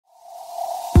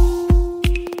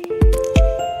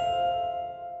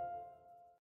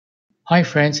Hi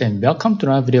friends, and welcome to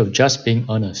another video of Just Being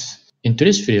Honest. In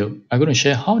today's video, I'm going to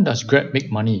share how does Grab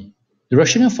make money. The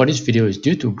rationale for this video is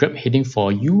due to Grab heading for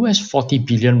a US $40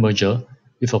 billion merger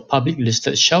with a public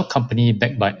listed shell company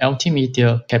backed by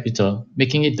Altimeter Capital,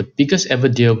 making it the biggest ever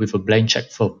deal with a blank check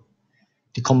firm.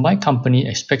 The combined company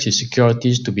expects its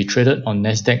securities to be traded on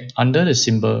Nasdaq under the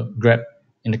symbol Grab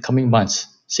in the coming months,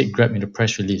 said Grab in the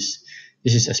press release.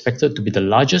 This is expected to be the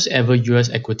largest ever US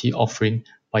equity offering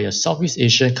by a Southeast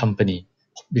Asian company.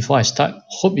 Before I start,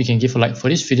 hope you can give a like for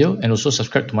this video and also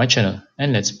subscribe to my channel.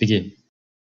 And let's begin.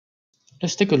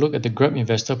 Let's take a look at the Grab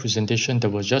investor presentation that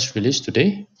was just released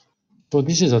today. So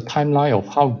this is a timeline of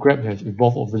how Grab has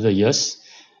evolved over the years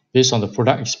based on the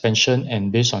product expansion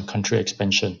and based on country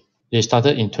expansion. They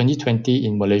started in 2020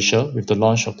 in Malaysia with the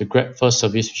launch of the Grab first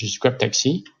service, which is Grab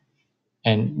Taxi.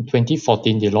 And in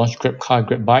 2014, they launched Grab Car,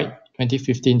 Grab Bike.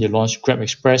 2015, they launched Grab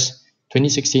Express.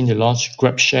 2016, they launched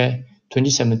Grab Share.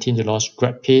 2017, they launched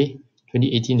Grab Pay.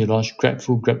 2018, they launched Grab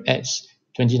Food, Grab Ads.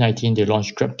 2019, they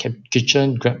launched Grab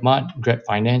Kitchen, Grab Mart, Grab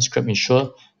Finance, Grab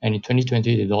Insure. And in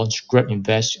 2020, they launched Grab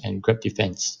Invest and Grab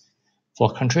Defense.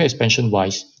 For country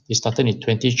expansion-wise, they started in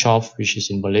 2012, which is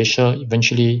in Malaysia.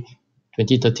 Eventually,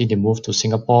 2013, they moved to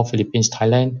Singapore, Philippines,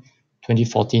 Thailand.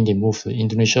 2014, they moved to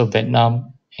Indonesia,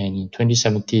 Vietnam. And in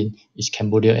 2017, it's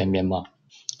Cambodia and Myanmar.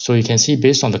 So you can see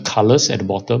based on the colors at the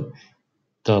bottom,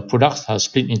 the products are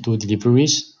split into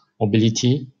deliveries,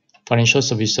 mobility, financial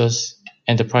services,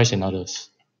 enterprise, and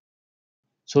others.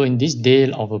 So in this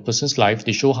day of a person's life,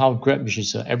 they show how Grab, which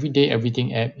is an everyday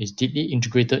everything app, is deeply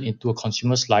integrated into a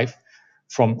consumer's life,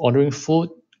 from ordering food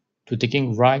to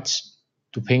taking rides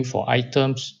to paying for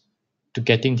items to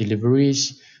getting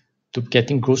deliveries to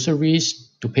getting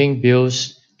groceries to paying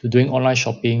bills to doing online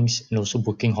shoppings and also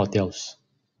booking hotels.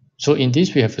 So in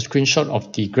this, we have a screenshot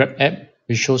of the Grab app,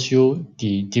 which shows you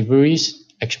the deliveries,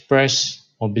 express,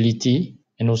 mobility,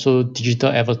 and also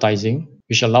digital advertising,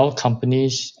 which allow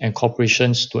companies and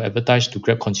corporations to advertise to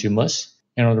Grab consumers.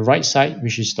 And on the right side,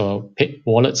 which is the paid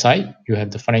wallet side, you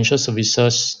have the financial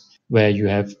services where you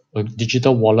have a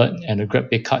digital wallet and a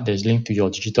Grab Pay card that is linked to your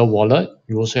digital wallet.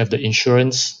 You also have the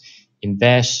insurance,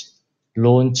 invest,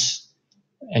 loans,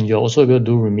 and you're also able to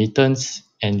do remittance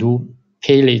and do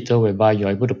pay later, whereby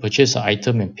you're able to purchase an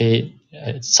item and pay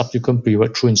a subsequent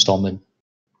period through installment.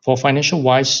 For financial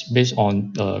wise, based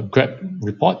on the Grab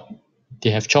report,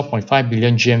 they have 12.5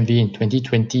 billion GMV in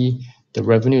 2020. The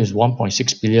revenue is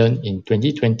 1.6 billion in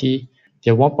 2020.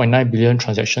 There are 1.9 billion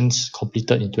transactions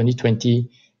completed in 2020.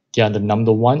 They are the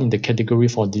number one in the category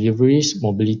for deliveries,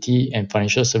 mobility, and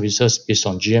financial services based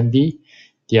on GMV.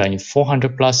 They are in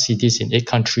 400 plus cities in 8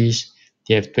 countries.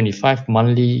 They have 25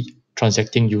 monthly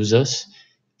transacting users,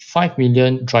 5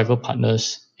 million driver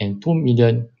partners, and 2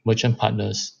 million merchant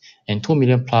partners, and 2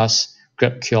 million plus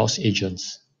Grab kiosk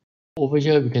agents. Over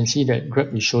here, we can see that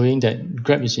Grab is showing that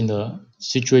Grab is in a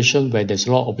situation where there's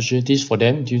a lot of opportunities for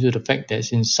them due to the fact that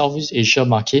it's in Southeast Asia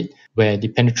market where the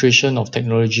penetration of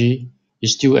technology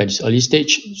is still at its early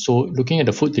stage. So looking at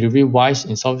the food delivery wise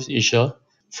in Southeast Asia,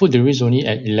 food delivery is only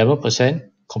at 11%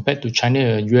 compared to China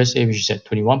and USA, which is at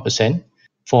 21%.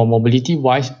 For mobility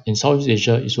wise in Southeast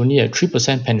Asia, it's only at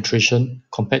 3% penetration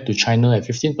compared to China at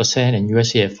 15% and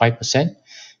USA at 5%.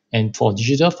 And for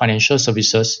digital financial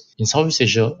services in Southeast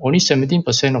Asia, only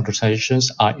 17% of the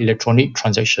transactions are electronic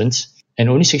transactions, and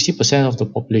only 60% of the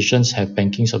populations have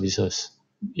banking services.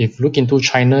 If you look into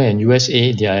China and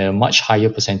USA, they are at a much higher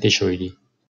percentage already.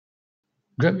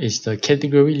 Grab is the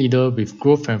category leader with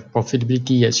growth and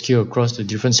profitability at scale across the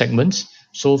different segments.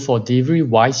 So for delivery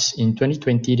wise, in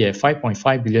 2020, they had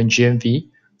 5.5 billion GMV.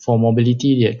 For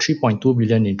mobility, they had 3.2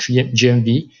 billion in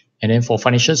GMV. And then for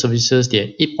financial services, they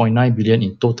had 8.9 billion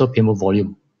in total payment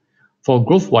volume. For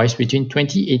growth wise, between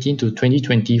 2018 to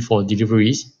 2020 for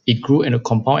deliveries, it grew at a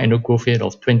compound annual growth rate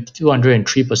of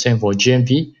 203% for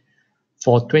GMV.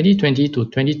 For 2020 to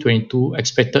 2022,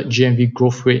 expected GMV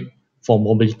growth rate for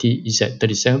mobility is at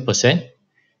 37%.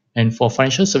 And for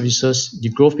financial services, the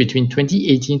growth between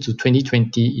 2018 to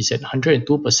 2020 is at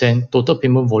 102% total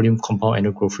payment volume compound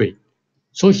annual growth rate.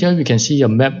 So here we can see a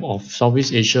map of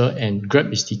Southeast Asia, and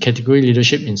Grab is the category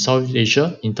leadership in Southeast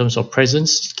Asia in terms of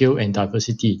presence, scale, and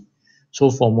diversity.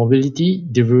 So for mobility,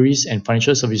 deliveries, and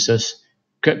financial services,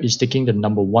 Grab is taking the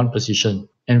number 1 position.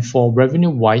 And for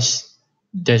revenue-wise,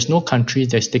 there's no country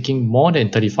that's taking more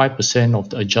than 35% of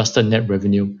the adjusted net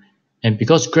revenue. And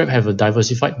because Grab have a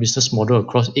diversified business model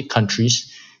across 8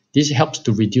 countries, this helps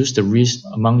to reduce the risk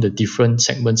among the different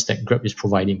segments that Grab is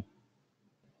providing.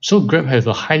 So Grab have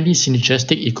a highly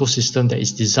synergistic ecosystem that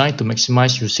is designed to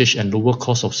maximize usage and lower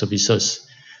cost of services.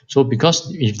 So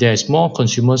because if there is more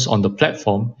consumers on the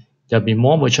platform, there'll be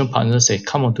more merchant partners that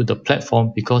come onto the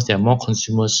platform because there are more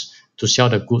consumers to sell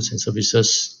the goods and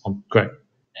services on Grab.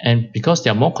 And because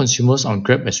there are more consumers on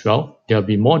Grab as well, there'll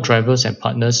be more drivers and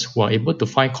partners who are able to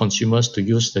find consumers to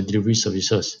use the delivery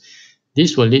services.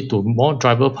 This will lead to more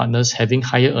driver partners having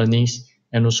higher earnings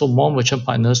and also more merchant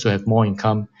partners to have more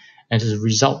income. And as a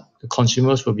result, the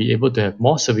consumers will be able to have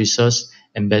more services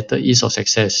and better ease of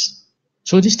access.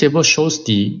 So this table shows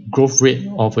the growth rate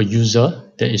of a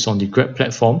user that is on the Grab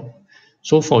platform.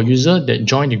 So for a user that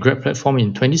joined the Grab platform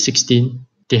in 2016,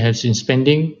 they have been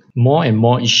spending more and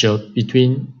more each year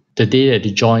between the day that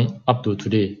they joined up to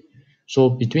today. So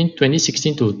between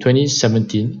 2016 to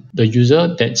 2017, the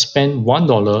user that spent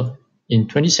 $1, in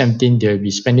 2017, they will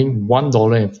be spending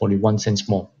 $1.41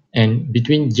 more. And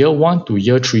between year 1 to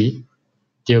year 3,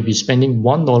 they will be spending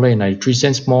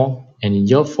 $1.93 more, and in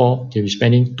year 4, they'll be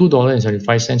spending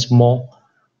 $2.75 more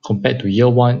compared to year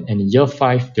 1, and in year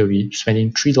 5, they'll be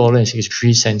spending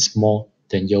 $3.63 more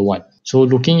than year 1. So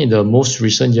looking at the most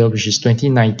recent year, which is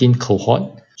 2019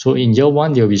 cohort, so in year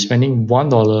 1, they'll be spending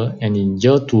 $1, and in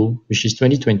year 2, which is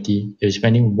 2020, they'll be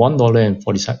spending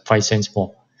 $1.45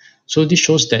 more. So this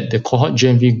shows that the cohort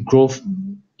GMV growth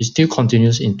is still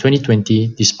continuous in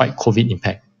 2020 despite COVID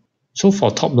impact. So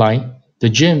for top line, the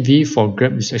GMV for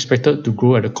Grab is expected to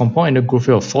grow at a compound annual growth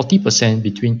rate of 40%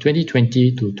 between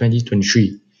 2020 to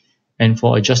 2023. And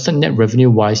for adjusted net revenue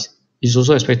wise, it's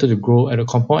also expected to grow at a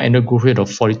compound annual growth rate of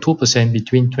 42%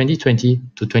 between 2020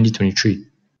 to 2023.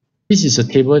 This is a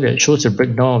table that shows a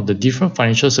breakdown of the different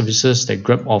financial services that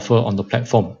Grab offer on the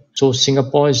platform. So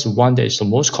Singapore is the one that is the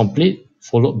most complete,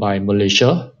 followed by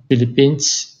Malaysia,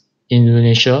 Philippines,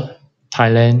 Indonesia,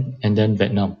 Thailand, and then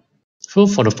Vietnam. So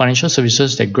for the financial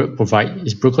services that Grab provide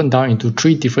is broken down into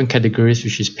 3 different categories,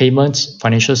 which is payments,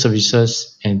 financial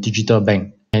services, and digital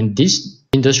bank. And these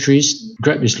industries,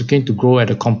 Grab is looking to grow at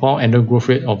a compound annual growth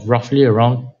rate of roughly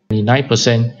around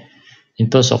 29% in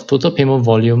terms of total payment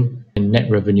volume and net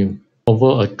revenue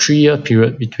over a 3-year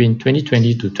period between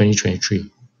 2020 to 2023.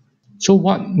 So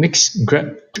what makes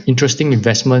Grab interesting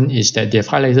investment is that they have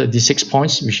highlighted these 6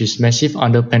 points, which is massive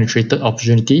under-penetrated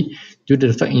opportunity due to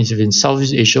the fact it's in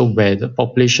Southeast Asia where the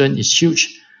population is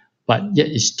huge, but yet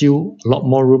it's still a lot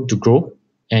more room to grow.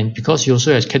 And because he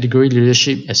also has category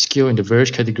leadership at scale in the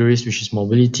various categories, which is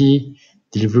mobility,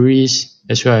 deliveries,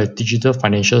 as well as digital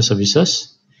financial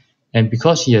services. And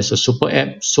because he has a super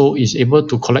app, so he's able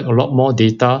to collect a lot more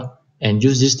data and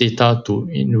use this data to,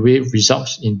 in a way,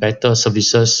 results in better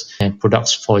services and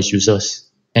products for his users.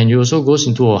 And he also goes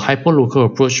into a hyper-local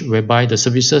approach whereby the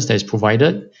services that is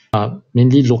provided are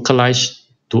mainly localized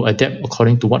to adapt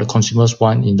according to what the consumers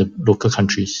want in the local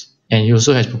countries. And he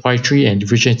also has proprietary and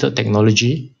differentiated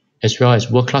technology, as well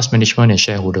as world-class management and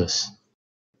shareholders.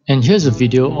 And here's a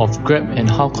video of Grab and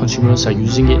how consumers are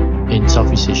using it in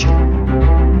Southeast Asia.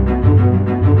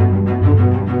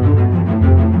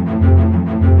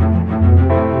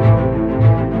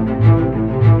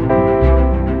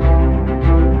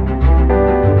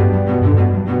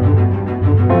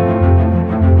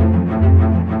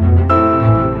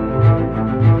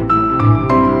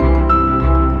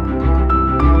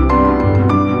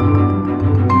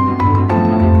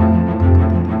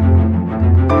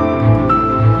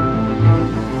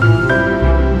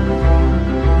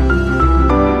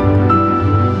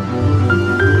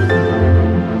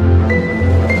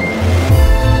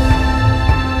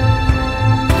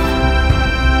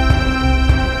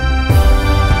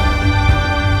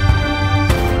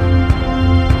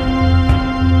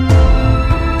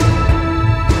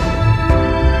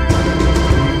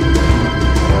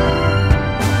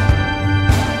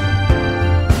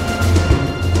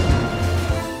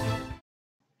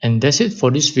 And that's it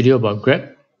for this video about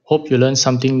Grab. Hope you learned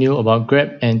something new about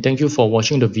Grab, and thank you for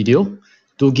watching the video.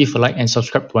 Do give a like and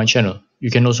subscribe to my channel. You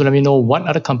can also let me know what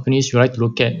other companies you like to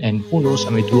look at, and who knows,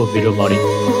 I may do a video about it.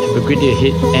 Have a great day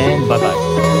ahead, and bye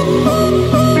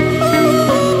bye.